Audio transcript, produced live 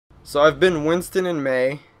So I've been Winston and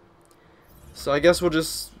May. So I guess we'll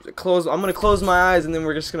just close. I'm gonna close my eyes and then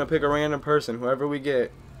we're just gonna pick a random person, whoever we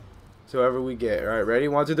get. Whoever we get. All right, ready?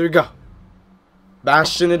 1, 2, 3, go.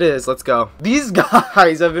 Bastion it is. Let's go. These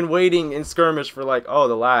guys have been waiting in skirmish for like, oh,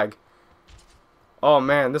 the lag. Oh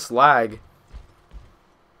man, this lag.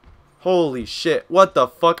 Holy shit. What the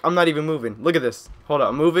fuck? I'm not even moving. Look at this. Hold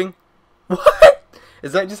up, I'm moving. What?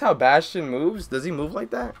 Is that just how Bastion moves? Does he move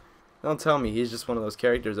like that? Don't tell me he's just one of those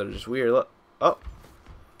characters that are just weird. Look. Oh.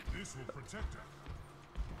 This will protect him.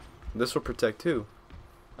 This will protect who?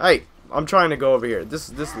 Hey, I'm trying to go over here.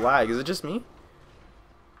 This lag. Is it just me?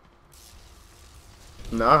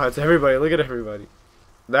 No, it's everybody. Look at everybody.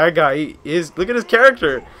 That guy, he is. Look at his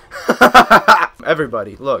character.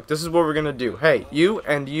 Everybody, look. This is what we're gonna do. Hey, you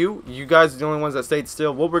and you guys are the only ones that stayed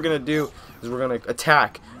still. What we're gonna do is we're gonna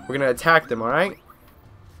attack. We're gonna attack them. All right?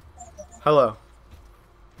 Hello.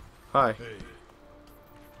 Hi.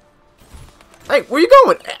 Hey, where you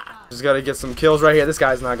going? Just gotta get some kills right here. This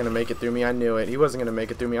guy's not gonna make it through me. I knew it. He wasn't gonna make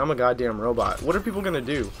it through me. I'm a goddamn robot. What are people gonna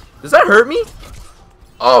do? Does that hurt me?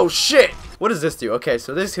 Oh shit! What does this do? Okay,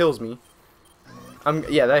 so this heals me.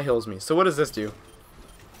 Yeah, that heals me. So what does this do?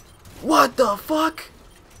 What the fuck?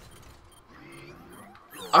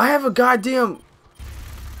 I have a goddamn.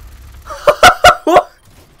 What?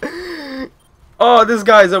 Oh, this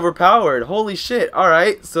guy's overpowered. Holy shit.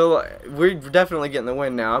 Alright, so we're definitely getting the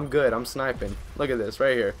win now. I'm good. I'm sniping. Look at this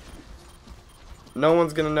right here. No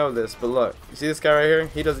one's gonna know this, but look. You see this guy right here?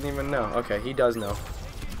 He doesn't even know. Okay, he does know.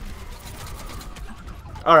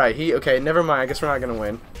 Alright, okay, never mind. I guess we're not gonna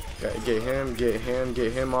win. Get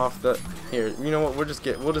him off the. Here, you know what? We'll just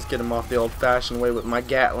get him off the old-fashioned way with my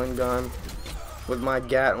Gatling gun.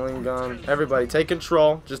 Everybody, take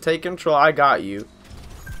control. Just take control. I got you.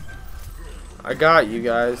 I got you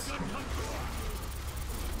guys.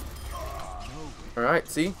 All right,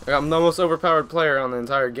 see? I'm the most overpowered player on the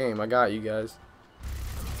entire game. I got you guys.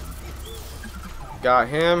 Got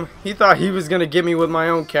him. He thought he was gonna get me with my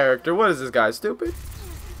own character. What is this guy? Stupid?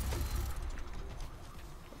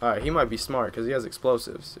 Alright, he might be smart because he has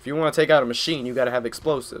explosives. If you want to take out a machine, you gotta have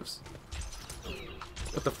explosives.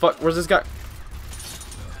 What the fuck? Where's this guy?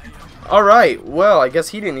 Alright, well, I guess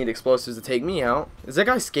he didn't need explosives to take me out. Is that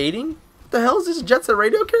guy skating? What the hell is this Jet Set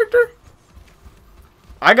Radio character?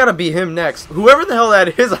 I gotta be him next. Whoever the hell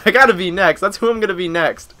that is, I gotta be next. That's who I'm gonna be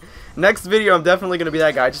next. Next video, I'm definitely gonna be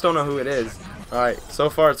that guy. I just don't know who it is. Alright, so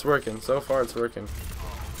far it's working.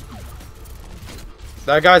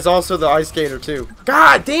 That guy's also the ice skater too.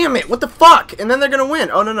 God damn it! What the fuck? And then they're gonna win.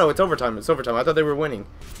 Oh no, it's overtime. I thought they were winning.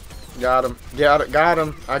 Got him. Got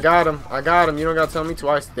him. I got him. You don't gotta tell me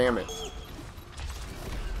twice. Damn it.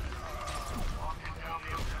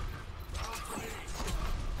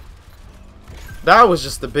 That was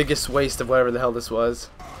just the biggest waste of whatever the hell this was.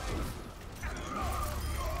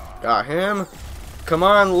 Got him. Come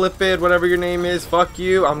on, Lipid, whatever your name is. Fuck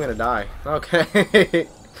you. I'm gonna die. Okay.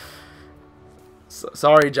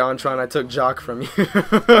 Sorry, JonTron, I took Jock from you.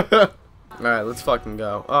 Alright, let's fucking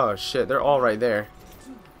go. Oh shit, they're all right there.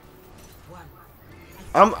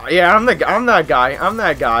 I'm that guy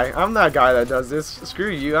that does this. Screw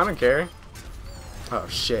you, I don't care. Oh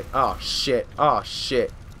shit.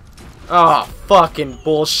 Oh fucking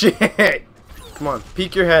bullshit. Come on,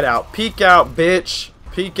 peek your head out. Peek out, bitch.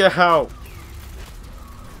 Peek out.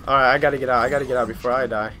 Alright, I gotta get out before I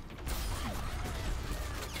die.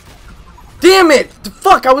 Damn it!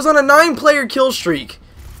 Fuck, I was on a 9-player kill streak.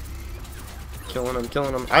 Killing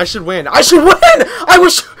him. I should win. I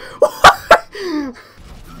was.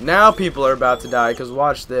 Now people are about to die, because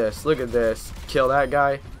watch this. Look at this. Kill that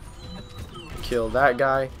guy. Kill that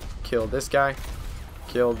guy. Kill this guy.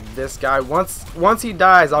 Kill this guy. Once he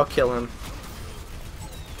dies, I'll kill him.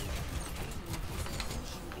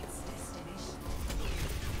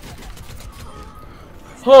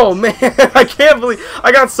 Oh man, I can't believe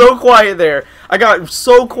I got so quiet there.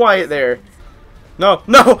 No,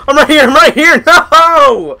 I'm right here.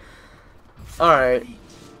 No. All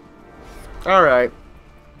right.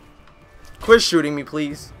 Quit shooting me,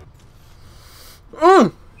 please.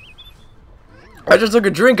 I just took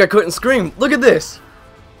a drink. I couldn't scream. Look at this.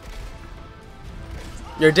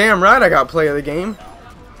 You're damn right. I got play of the game.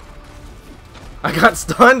 I got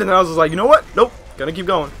stunned, and I was just like, you know what? Nope. Gonna keep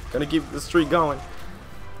going. Gonna keep the streak going.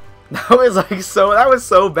 That was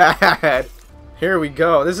so bad. Here we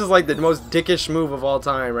go. This is like the most dickish move of all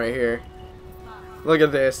time right here. Look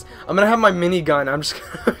at this. I'm gonna have my minigun. I'm just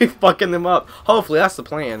gonna be fucking them up. Hopefully, that's the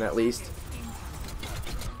plan at least.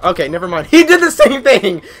 Okay, never mind. He did the same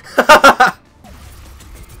thing.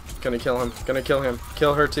 Gonna kill him.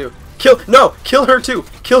 Kill her too. Kill her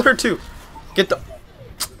too. Get the.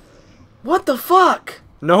 What the fuck?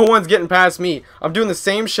 No one's getting past me. I'm doing the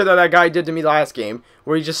same shit that guy did to me last game,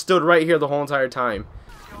 where he just stood right here the whole entire time.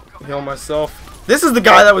 Heal myself. This is the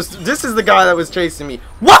guy that was chasing me.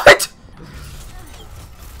 What?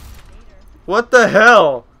 What the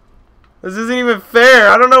hell? This isn't even fair.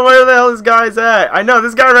 I don't know where the hell this guy's at. I know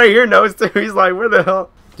this guy right here knows too. He's like, where the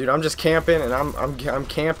hell? Dude, I'm just camping and I'm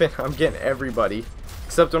camping. I'm getting everybody,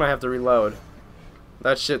 except when I have to reload.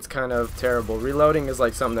 That shit's kind of terrible. Reloading is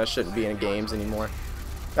like something that shouldn't be in games anymore.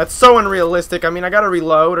 That's so unrealistic. I mean, I gotta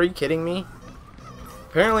reload. Are you kidding me?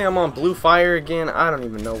 Apparently I'm on blue fire again. I don't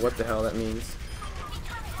even know what the hell that means.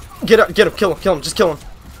 Get up, kill him, just kill him.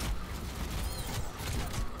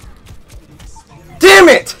 Damn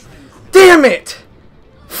it! Damn it!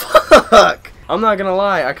 Fuck! I'm not gonna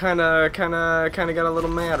lie, I kinda got a little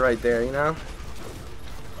mad right there, you know?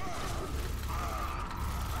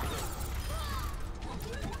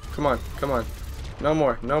 Come on, come on. No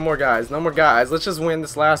more guys, no more guys. Let's just win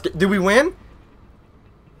this last game. Did we win?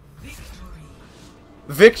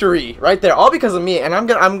 Victory, right there, all because of me. And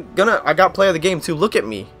I got play of the game too. Look at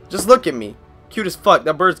me, just look at me. Cute as fuck.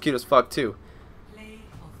 That bird's cute as fuck too.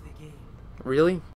 Really?